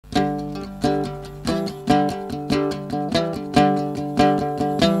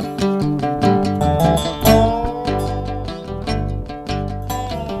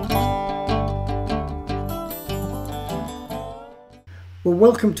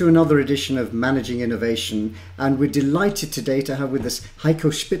welcome to another edition of Managing Innovation, and we're delighted today to have with us Heiko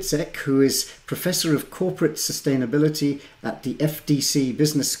Spitzeck, who is Professor of Corporate Sustainability at the FDC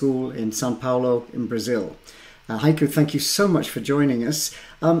Business School in Sao Paolo in Brazil. Heiko, thank you so much for joining us.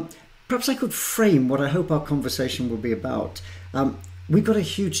 Perhaps I could frame what I hope our conversation will be about. We've got a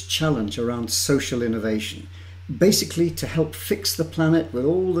huge challenge around social innovation, basically to help fix the planet with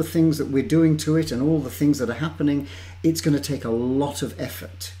all the things that we're doing to it and all the things that are happening. It's going to take a lot of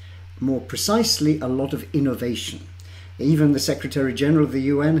effort, more precisely a lot of innovation. Even the Secretary General of the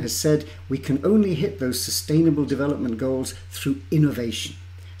UN has said we can only hit those sustainable development goals through innovation.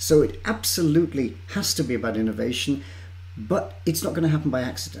 So it absolutely has to be about innovation, but it's not going to happen by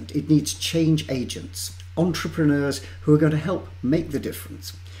accident. It needs change agents, entrepreneurs who are going to help make the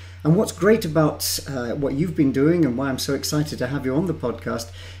difference. And what's great about what you've been doing, and why I'm so excited to have you on the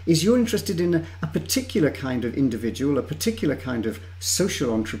podcast, is you're interested in a particular kind of individual, a particular kind of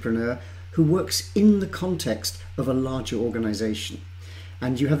social entrepreneur who works in the context of a larger organization.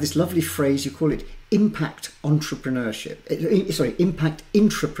 And you have this lovely phrase, you call it impact entrepreneurship, impact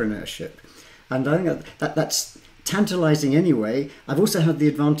intrapreneurship. And I think that's tantalizing anyway. I've also had the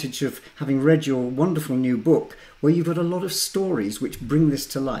advantage of having read your wonderful new book, where you've got a lot of stories which bring this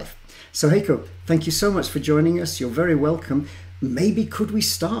to life. So Heiko, thank you so much for joining us. You're very welcome. Maybe could we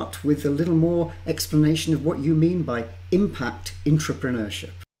start with a little more explanation of what you mean by impact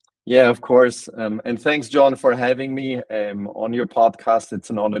intrapreneurship? Yeah, of course. And thanks, John, for having me on your podcast. It's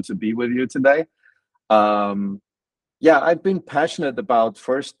an honor to be with you today. Yeah, I've been passionate about,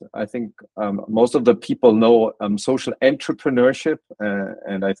 first, I think most of the people know social entrepreneurship.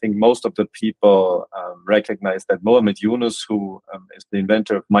 And I think most of the people recognize that Mohamed Yunus, who is the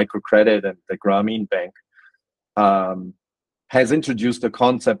inventor of microcredit and the Grameen Bank, has introduced the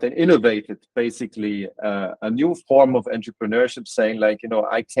concept and innovated basically a new form of entrepreneurship, saying like,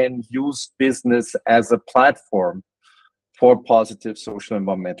 I can use business as a platform for positive social and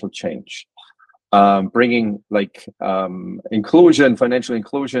environmental change. Bringing like financial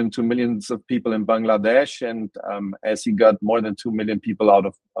inclusion to millions of people in Bangladesh. And as he got more than 2 million people out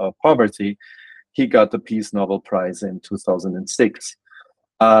of poverty, he got the Peace Nobel Prize in 2006.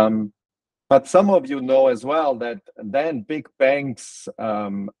 But some of you know as well that then big banks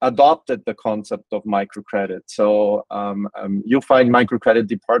adopted the concept of microcredit. So you find microcredit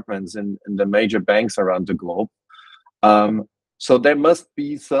departments in the major banks around the globe. So there must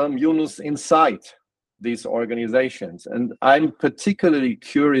be some Yunus inside these organizations. And I'm particularly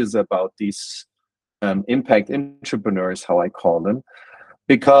curious about these impact entrepreneurs, how I call them,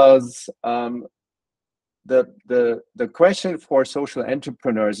 because the question for social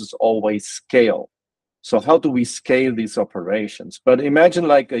entrepreneurs is always scale. So how do we scale these operations? But imagine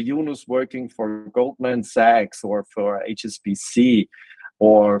like a Yunus working for Goldman Sachs or for HSBC,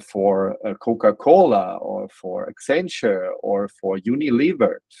 or for Coca-Cola, or for Accenture, or for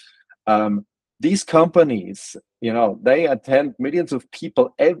Unilever. These companies, they attend millions of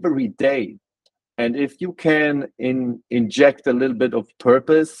people every day. And if you can inject a little bit of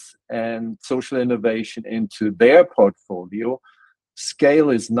purpose and social innovation into their portfolio, scale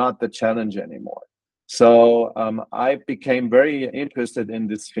is not the challenge anymore. So I became very interested in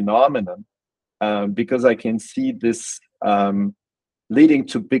this phenomenon because I can see this leading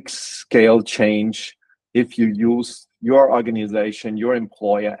to big scale change if you use your organization, your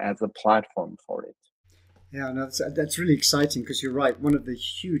employer as a platform for it. Yeah, no, that's really exciting, because you're right. One of the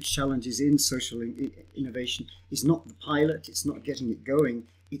huge challenges in social innovation is not the pilot, it's not getting it going,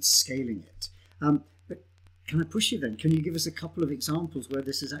 it's scaling it. But can I push you then? Can you give us a couple of examples where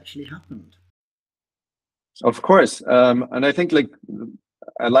this has actually happened? Of course. And I think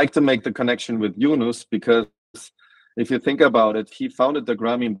I like to make the connection with Yunus, because if you think about it, he founded the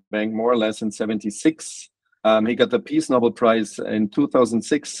Grameen Bank more or less in '76. He got the Peace Nobel Prize in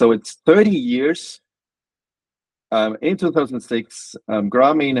 2006. So it's 30 years. In 2006,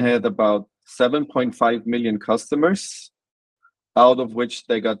 Grameen had about 7.5 million customers, out of which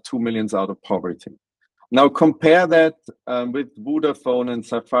they got 2 million out of poverty. Now compare that with Vodafone and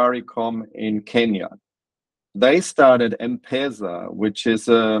Safaricom in Kenya. They started M-Pesa, which is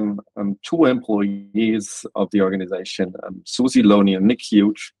 2 employees of the organization, Susie Loney and Nick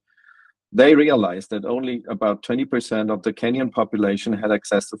Hughes. They realized that only about 20% of the Kenyan population had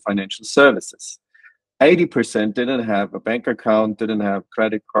access to financial services. 80% didn't have a bank account, didn't have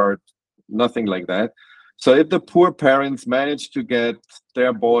credit card, nothing like that. So if the poor parents manage to get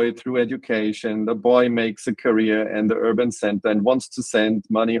their boy through education, the boy makes a career in the urban center and wants to send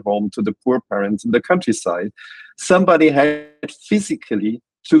money home to the poor parents in the countryside, somebody had physically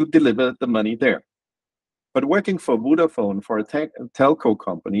to deliver the money there. But working for Vodafone, for a telco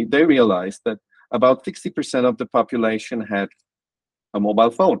company, they realized that about 60% of the population had a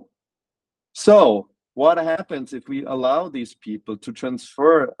mobile phone. So what happens if we allow these people to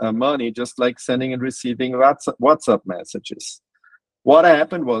transfer money, just like sending and receiving WhatsApp messages? What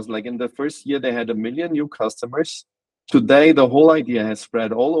happened was, like, in the first year, they had 1 million new customers. Today, the whole idea has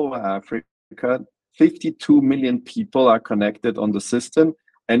spread all over Africa. 52 million people are connected on the system.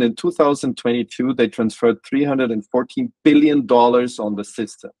 And in 2022, they transferred $314 billion on the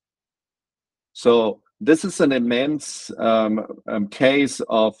system. So this is an immense case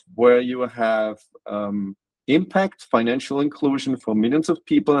of where you have impact, financial inclusion for millions of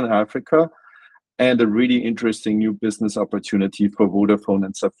people in Africa, and a really interesting new business opportunity for Vodafone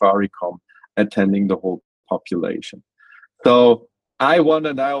and Safaricom attending the whole population. So I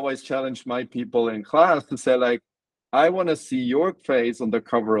always challenge my people in class to say, like, I want to see your face on the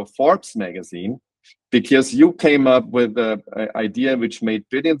cover of Forbes magazine, because you came up with an idea which made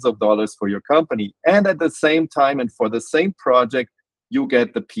billions of dollars for your company. And at the same time, and for the same project, you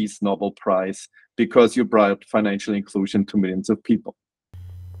get the Peace Nobel Prize because you brought financial inclusion to millions of people.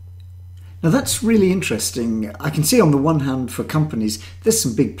 Now that's really interesting. I can see on the one hand for companies, there's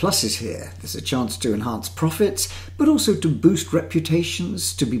some big pluses here. There's a chance to enhance profits, but also to boost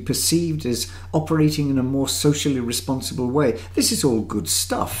reputations, to be perceived as operating in a more socially responsible way. This is all good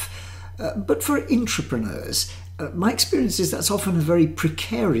stuff. But for intrapreneurs, my experience is that's often a very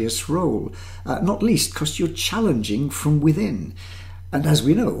precarious role, not least because you're challenging from within. And as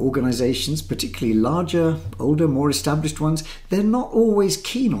we know, organisations, particularly larger, older, more established ones, they're not always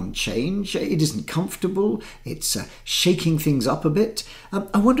keen on change. It isn't comfortable. It's shaking things up a bit.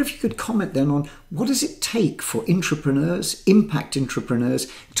 I wonder if you could comment then on what does it take for intrapreneurs, impact intrapreneurs,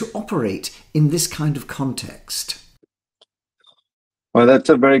 to operate in this kind of context? Well, that's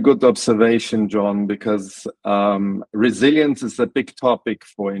a very good observation, John, because resilience is a big topic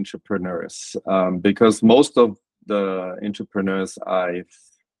for entrepreneurs, because most of the entrepreneurs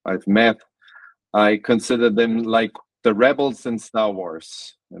I've met, I consider them like the rebels in Star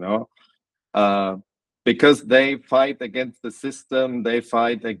Wars, because they fight against the system, they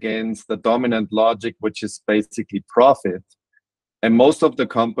fight against the dominant logic, which is basically profit. And most of the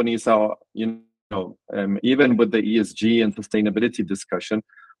companies are, even with the ESG and sustainability discussion,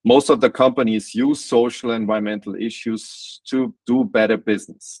 most of the companies use social and environmental issues to do better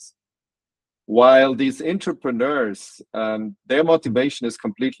business. While these entrepreneurs, their motivation is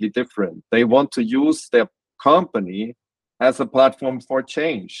completely different. They want to use their company as a platform for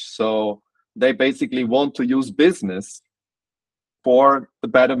change. So they basically want to use business for the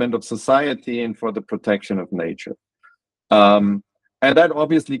betterment of society and for the protection of nature. And that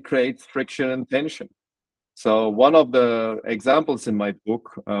obviously creates friction and tension. So one of the examples in my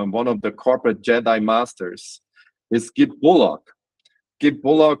book, one of the corporate Jedi masters, is Gib Bullock. Gib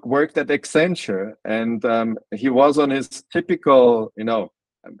Bullock worked at Accenture, and he was on his typical,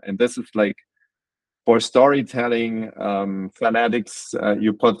 and this is like for storytelling fanatics,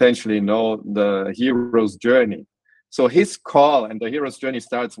 you potentially know the hero's journey. So his call, and the hero's journey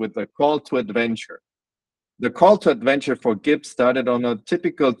starts with a call to adventure. The call to adventure for Gib started on a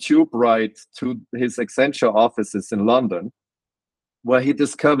typical tube ride to his Accenture offices in London, where he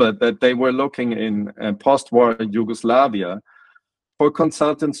discovered that they were looking in post-war Yugoslavia for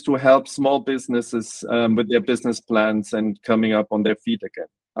consultants to help small businesses with their business plans and coming up on their feet again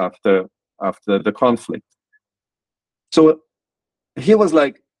after the conflict. So he was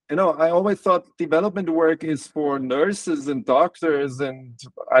like, I always thought development work is for nurses and doctors and,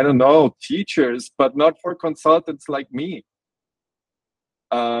 I don't know, teachers, but not for consultants like me.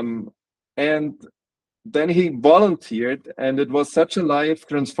 And then he volunteered, and it was such a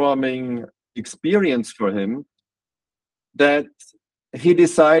life-transforming experience for him that he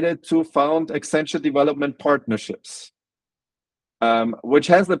decided to found Accenture Development Partnerships, which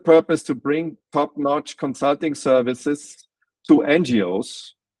has the purpose to bring top-notch consulting services to NGOs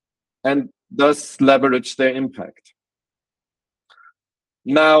and thus leverage their impact.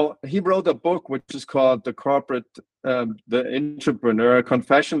 Now, he wrote a book which is called The Entrepreneur,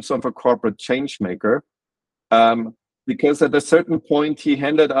 Confessions of a Corporate Changemaker, because at a certain point he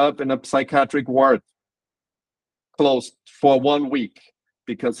ended up in a psychiatric ward, closed for 1 week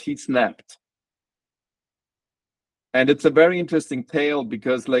because he snapped. And it's a very interesting tale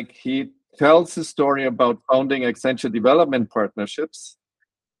because he tells his story about founding Accenture Development Partnerships,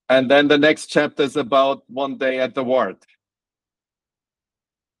 and then the next chapter is about one day at the ward.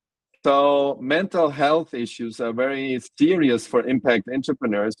 So mental health issues are very serious for impact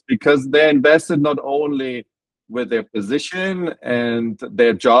entrepreneurs because they're invested not only with their position and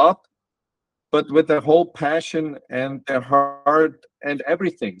their job, but with their whole passion and their heart and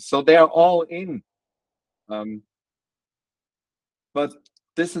everything. So they are all in. But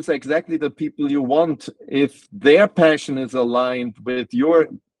this is exactly the people you want if their passion is aligned with your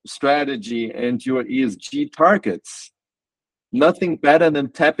strategy and your ESG targets. Nothing better than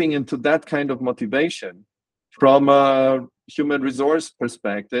tapping into that kind of motivation from a human resource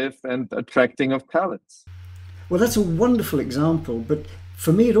perspective and attracting of talents. Well, that's a wonderful example, but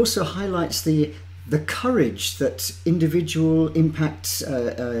for me, it also highlights the courage that individual impact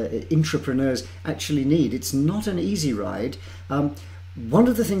intrapreneurs actually need. It's not an easy ride. One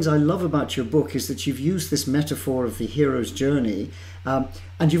of the things I love about your book is that you've used this metaphor of the hero's journey,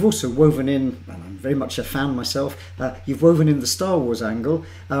 and you've also woven in, and I'm very much a fan myself, you've woven in the Star Wars angle.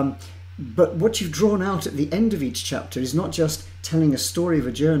 But what you've drawn out at the end of each chapter is not just telling a story of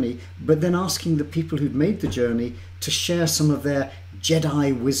a journey, but then asking the people who've made the journey to share some of their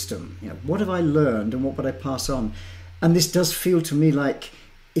Jedi wisdom. You know, what have I learned and what would I pass on? And this does feel to me like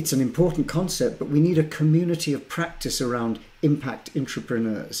it's an important concept, but we need a community of practice around impact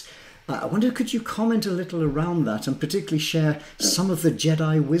intrapreneurs. I wonder, could you comment a little around that and particularly share some of the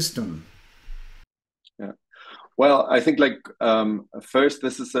Jedi wisdom? Yeah. Well, I think first,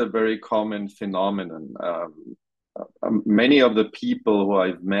 this is a very common phenomenon. Many of the people who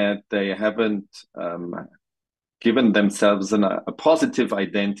I've met, they haven't given themselves a positive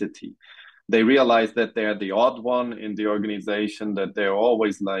identity. They realize that they're the odd one in the organization, that they're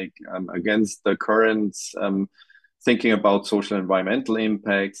always against the currents, thinking about social environmental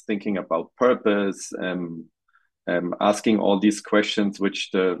impacts, thinking about purpose, asking all these questions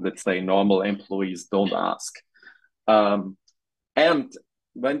which let's say, normal employees don't ask. And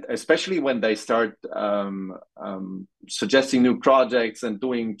especially when they start suggesting new projects and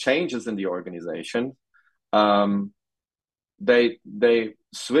doing changes in the organization, they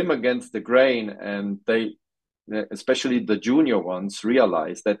swim against the grain, and they, especially the junior ones,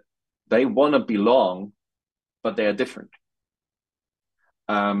 realize that they want to belong, but they are different.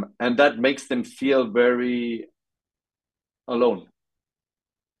 And that makes them feel very alone.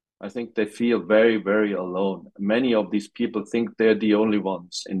 I think they feel very, very alone. Many of these people think they're the only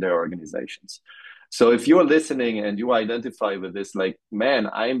ones in their organizations. So if you're listening and you identify with this, like, man,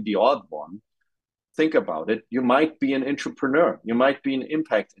 I'm the odd one, think about it. You might be an entrepreneur. You might be an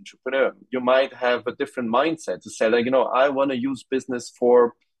impact entrepreneur. You might have a different mindset to say, I want to use business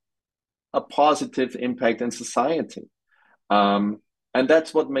for a positive impact in society. And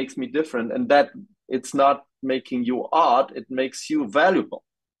that's what makes me different. And that it's not making you odd, it makes you valuable.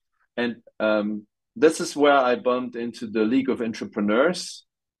 And this is where I bumped into the League of Intrapreneurs,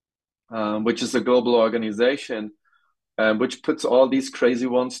 which is a global organization which puts all these crazy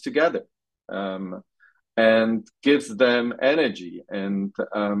ones together and gives them energy and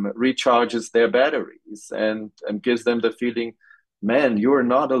recharges their batteries and gives them the feeling, man, you're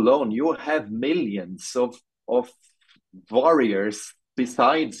not alone. You have millions of warriors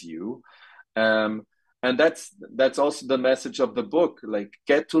besides you. And that's also the message of the book. Like,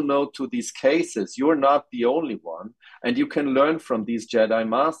 get to know to these cases. You're not the only one, and you can learn from these Jedi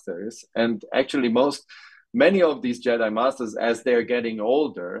Masters. And actually, many of these Jedi Masters, as they're getting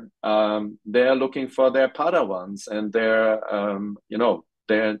older, they're looking for their Padawans and their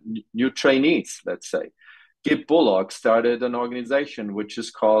new trainees. Let's say, Gib Bullock started an organization which is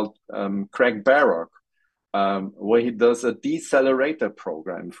called Craig Barrock, where he does a decelerator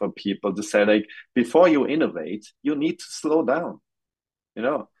program for people to say, like, before you innovate, you need to slow down,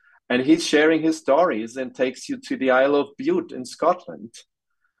 And he's sharing his stories and takes you to the Isle of Bute in Scotland,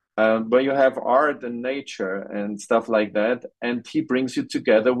 where you have art and nature and stuff like that. And he brings you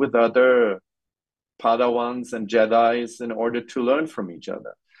together with other Padawans and Jedis in order to learn from each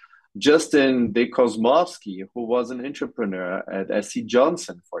other. Justin De Kosmovsky, who was an entrepreneur at SC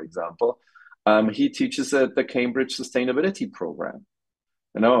Johnson, for example, he teaches at the Cambridge Sustainability Program.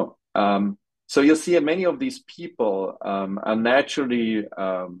 So you'll see many of these people are naturally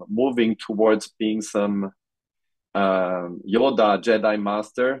moving towards being some Yoda Jedi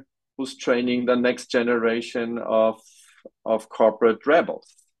Master who's training the next generation of corporate rebels.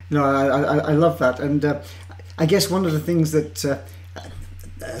 No, I love that. And I guess one of the things that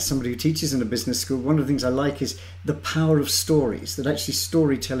as somebody who teaches in a business school, one of the things I like is the power of stories, that actually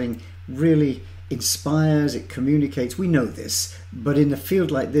storytelling really inspires, it communicates. We know this, but in a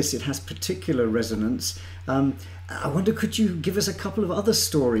field like this, it has particular resonance. I wonder, could you give us a couple of other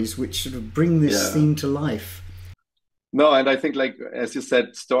stories which sort of bring this theme to life? No, and I think, like, as you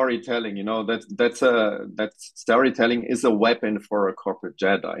said, storytelling, that storytelling is a weapon for a corporate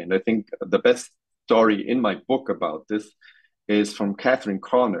Jedi. And I think the best story in my book about this is from Catherine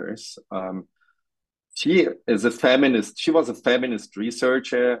Connors, She is a feminist. She was a feminist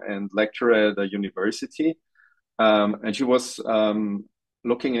researcher and lecturer at a university. And she was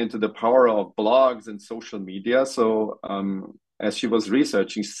looking into the power of blogs and social media. So as she was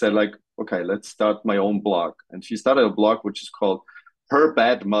researching, she said, like, okay, let's start my own blog. And she started a blog which is called Her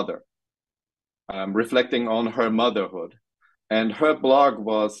Bad Mother, reflecting on her motherhood. And her blog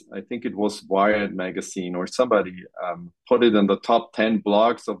was, I think it was Wired magazine or somebody put it in the top 10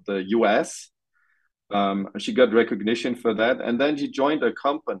 blogs of the US. She got recognition for that. And then she joined a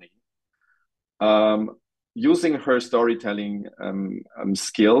company um, using her storytelling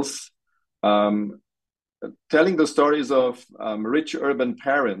skills, um, telling the stories of rich urban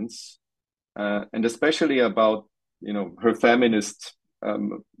parents, and especially about, her feminist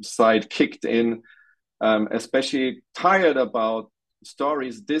side kicked in, especially tired about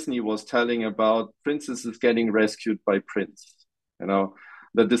stories Disney was telling about princesses getting rescued by prince.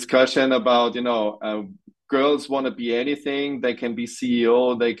 The discussion about, girls want to be anything. They can be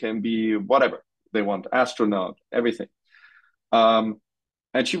CEO, they can be whatever they want, astronaut, everything. And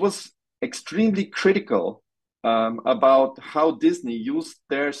she was extremely critical about how Disney used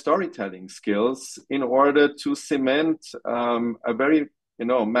their storytelling skills in order to cement a very,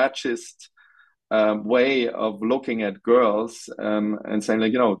 machist way of looking at girls and saying,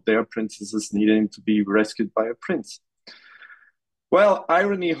 like, their princesses needing to be rescued by a prince. Well,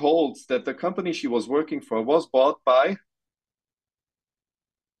 irony holds that the company she was working for was bought by.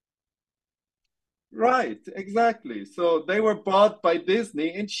 Right, exactly. So they were bought by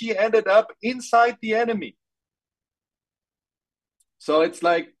Disney and she ended up inside the enemy. So it's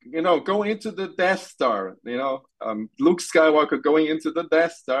like, go into the Death Star, Luke Skywalker going into the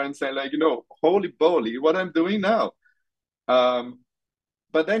Death Star and saying, like, holy moly, what I'm doing now.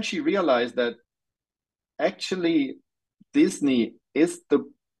 But then she realized that actually Disney is the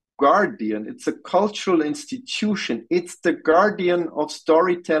guardian. It's a cultural institution. It's the guardian of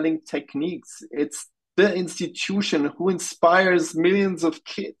storytelling techniques. It's the institution who inspires millions of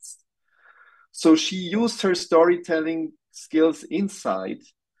kids. So she used her storytelling skills inside.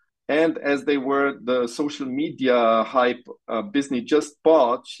 And as they were the social media hype Disney just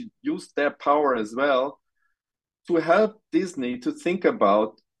bought, she used their power as well to help Disney to think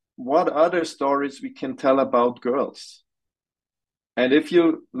about what other stories we can tell about girls. And if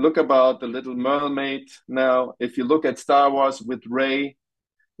you look about The Little Mermaid now, if you look at Star Wars with Rey,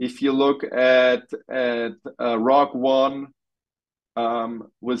 if you look at Rogue One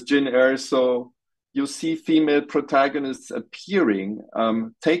with Jyn Erso, you see female protagonists appearing,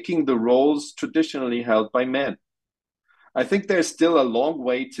 taking the roles traditionally held by men. I think there's still a long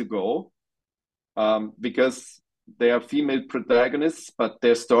way to go because they are female protagonists, but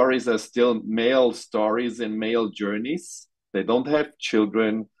their stories are still male stories and male journeys. They don't have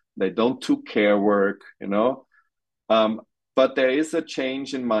children. They don't do care work, but there is a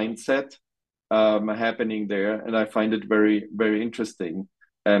change in mindset happening there. And I find it very, very interesting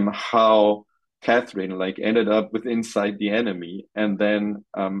how Catherine like ended up with Inside the Enemy and then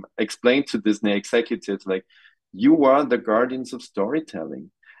explained to Disney executives, like, you are the guardians of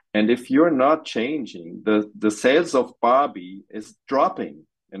storytelling. And if you're not changing, the sales of Barbie is dropping,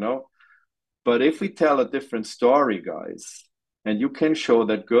 But if we tell a different story, guys, and you can show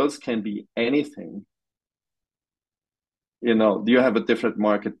that girls can be anything, you have a different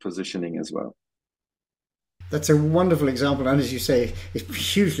market positioning as well. That's a wonderful example, and as you say, it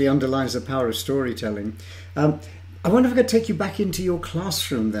hugely underlines the power of storytelling. I wonder if I could take you back into your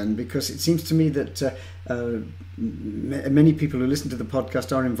classroom then, because it seems to me that many people who listen to the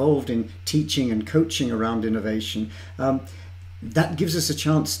podcast are involved in teaching and coaching around innovation. That gives us a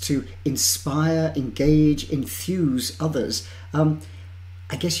chance to inspire, engage, enthuse others.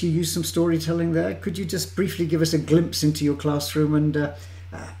 I guess you use some storytelling there. Could you just briefly give us a glimpse into your classroom and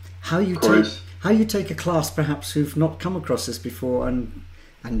how you take a class perhaps who've not come across this before and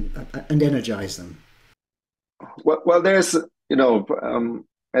energize them? Well, there's,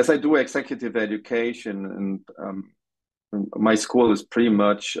 as I do executive education and my school is pretty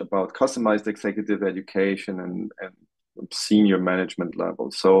much about customized executive education and senior management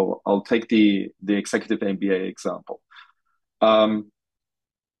level. So I'll take the executive MBA example.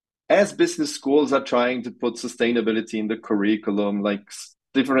 As business schools are trying to put sustainability in the curriculum, like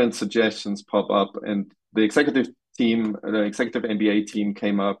different suggestions pop up, and the executive MBA team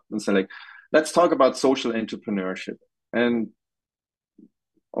came up and said, like, let's talk about social entrepreneurship. And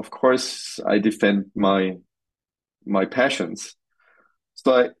of course, I defend my passions.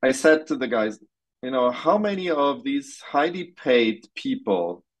 So I said to the guys, how many of these highly paid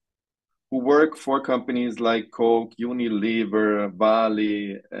people who work for companies like Coke, Unilever,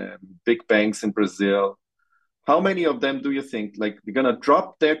 Vale, big banks in Brazil, how many of them do you think like they're gonna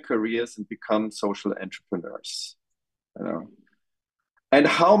drop their careers and become social entrepreneurs? You know? And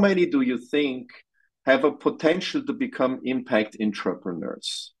how many do you think have a potential to become impact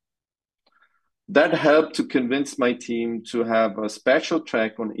intrapreneurs? That helped to convince my team to have a special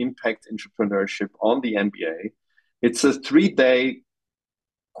track on impact entrepreneurship on the MBA. It's a 3-day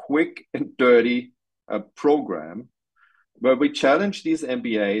quick and dirty program where we challenge these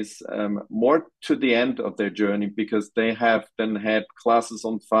MBAs more to the end of their journey, because they have then had classes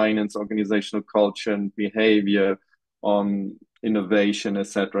on finance, organizational culture and behavior, on innovation,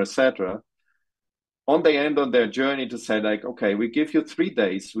 etc., etc. On the end of their journey, to say like, okay, we give you 3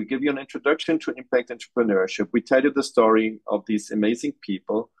 days, we give you an introduction to impact entrepreneurship, we tell you the story of these amazing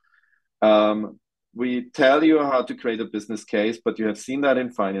people. We tell you how to create a business case, but you have seen that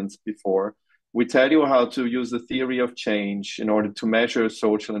in finance before. We tell you how to use the theory of change in order to measure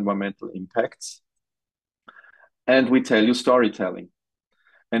social and environmental impacts. And we tell you storytelling.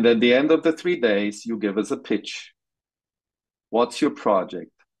 And at the end of the 3 days, you give us a pitch. What's your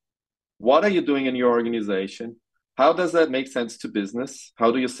project? What are you doing in your organization? How does that make sense to business?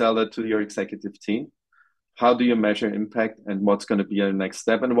 How do you sell that to your executive team? How do you measure impact, and what's going to be your next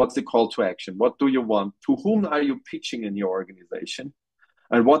step? And what's the call to action? What do you want? To whom are you pitching in your organization?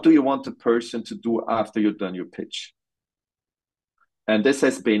 And what do you want the person to do after you've done your pitch? And this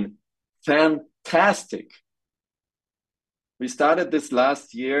has been fantastic. We started this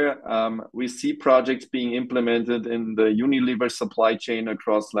last year. We see projects being implemented in the Unilever supply chain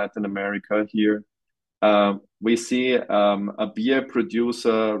across Latin America here. We see a beer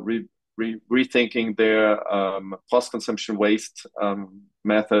producer rethinking their post-consumption waste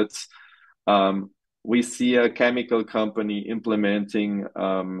methods. We see a chemical company implementing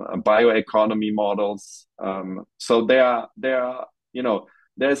bioeconomy models. So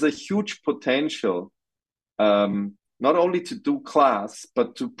there's a huge potential, not only to do class,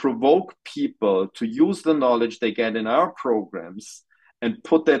 but to provoke people to use the knowledge they get in our programs and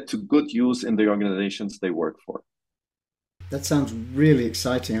put that to good use in the organizations they work for. That sounds really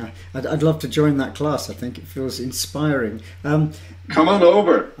exciting. I'd love to join that class. I think it feels inspiring. Come on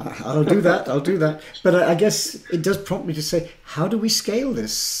over. I'll do that. I'll do that. But I guess it does prompt me to say, how do we scale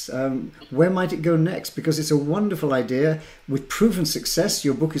this? Where might it go next? Because it's a wonderful idea with proven success.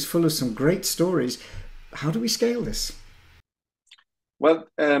 Your book is full of some great stories. How do we scale this? Well,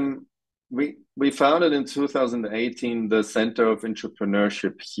 we founded in 2018 the Center of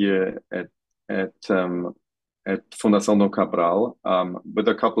Entrepreneurship here at Fundação Dom Cabral with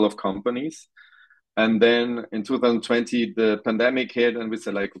a couple of companies. And then in 2020, the pandemic hit, and we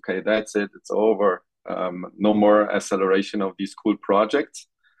said like, okay, that's it, it's over. No more acceleration of these cool projects.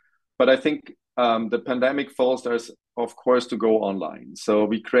 But I think the pandemic forced us, of course, to go online. So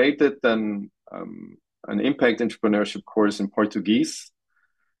we created an impact entrepreneurship course in Portuguese,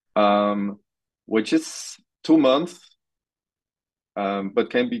 which is 2 months. But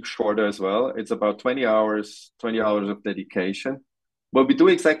can be shorter as well. It's about 20 hours of dedication. But we do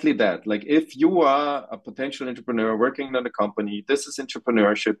exactly that. Like if you are a potential entrepreneur working in a company, this is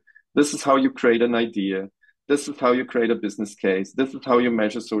entrepreneurship. This is how you create an idea. This is how you create a business case. This is how you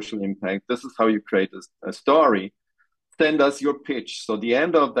measure social impact. This is how you create a story. Send us your pitch. So the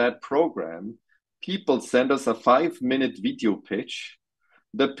end of that program, people send us a 5-minute video pitch.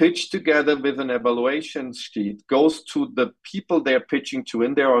 The pitch, together with an evaluation sheet, goes to the people they're pitching to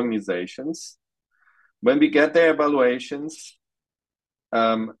in their organizations. When we get their evaluations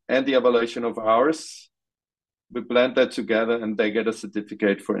and the evaluation of ours, we blend that together and they get a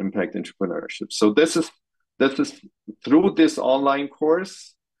certificate for impact entrepreneurship. So this is through this online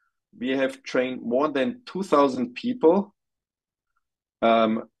course, we have trained more than 2,000 people.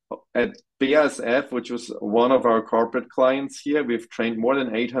 At BASF, which was one of our corporate clients here, we've trained more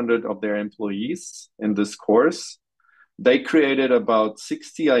than 800 of their employees in this course. They created about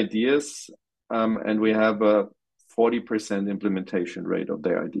 60 ideas, and we have a 40% implementation rate of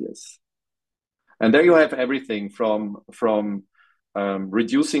their ideas. And there you have everything from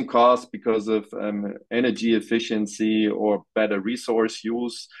reducing costs because of energy efficiency or better resource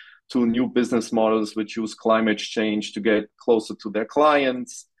use, to new business models which use climate change to get closer to their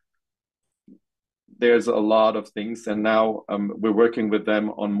clients. There's a lot of things, and now we're working with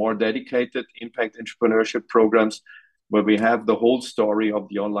them on more dedicated impact entrepreneurship programs where we have the whole story of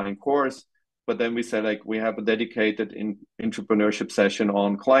the online course, but then we say like we have a dedicated entrepreneurship session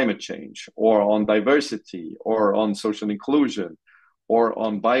on climate change or on diversity or on social inclusion or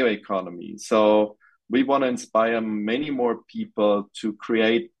on bioeconomy. So we want to inspire many more people to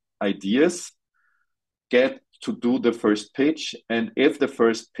create ideas, get to do the first pitch, and if the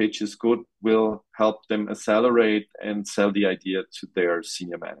first pitch is good, will help them accelerate and sell the idea to their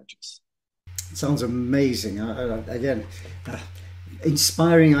senior managers. It sounds amazing. Again,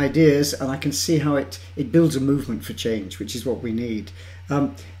 inspiring ideas, and I can see how it builds a movement for change, which is what we need.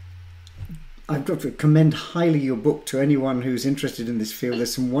 I've got to commend highly your book to anyone who's interested in this field.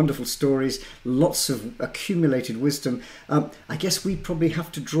 There's some wonderful stories, lots of accumulated wisdom. I guess we probably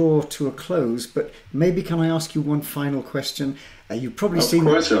have to draw to a close, but maybe can I ask you one final question? You've probably seen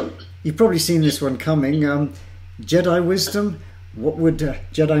this one coming. Jedi wisdom. What would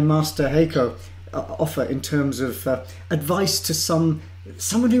Jedi Master Heiko offer in terms of advice to someone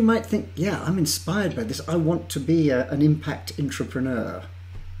who might think, yeah, I'm inspired by this. I want to be an impact intrapreneur.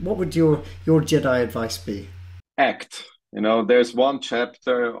 What would your Jedi advice be? Act. There's one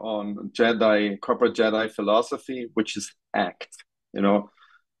chapter on corporate Jedi philosophy, which is act.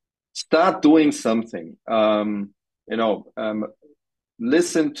 Start doing something.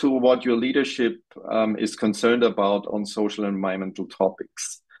 Listen to what your leadership is concerned about on social and environmental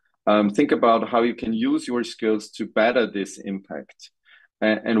topics. Think about how you can use your skills to better this impact,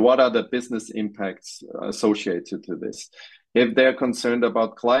 and what are the business impacts associated to this. If they're concerned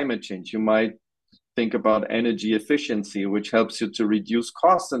about climate change, you might think about energy efficiency, which helps you to reduce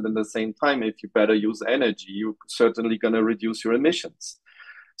costs. And at the same time, if you better use energy, you're certainly going to reduce your emissions.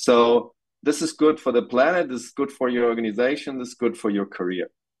 So this is good for the planet, this is good for your organization, this is good for your career.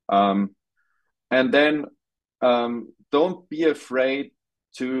 And then don't be afraid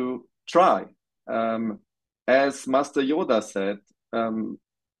to try. As Master Yoda said,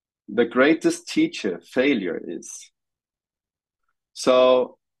 the greatest teacher failure is.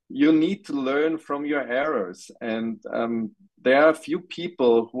 So you need to learn from your errors. And there are a few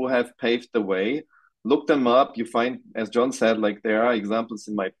people who have paved the way. Look them up. You find, as John said, like there are examples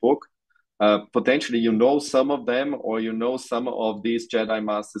in my book. Potentially, some of them, or some of these Jedi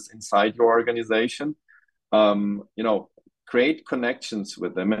Masters inside your organization. Create connections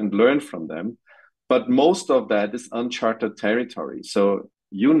with them and learn from them. But most of that is uncharted territory. So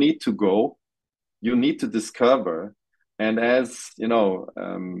you need to go, you need to discover. And as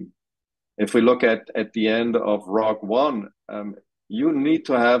if we look at the end of Rogue One, you need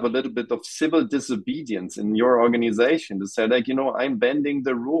to have a little bit of civil disobedience in your organization to say, like, I'm bending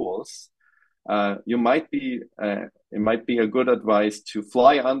the rules. It might be a good advice to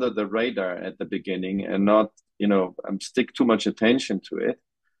fly under the radar at the beginning and not, stick too much attention to it.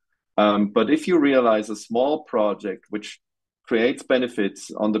 But if you realize a small project which creates benefits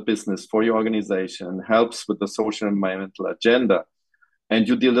on the business for your organization, helps with the social and environmental agenda, and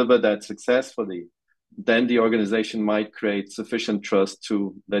you deliver that successfully, then the organization might create sufficient trust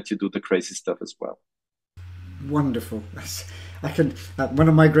to let you do the crazy stuff as well. Wonderful. One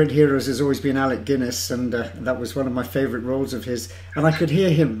of my great heroes has always been Alec Guinness, and that was one of my favorite roles of his, and I could hear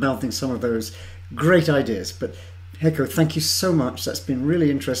him mouthing some of those great ideas. But Heiko, thank you so much. That's been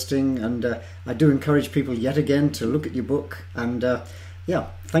really interesting, and I do encourage people yet again to look at your book. And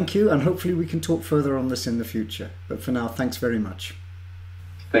thank you, and hopefully we can talk further on this in the future. But for now, thanks very much.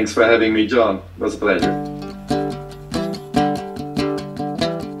 Thanks for having me, John. It was a pleasure.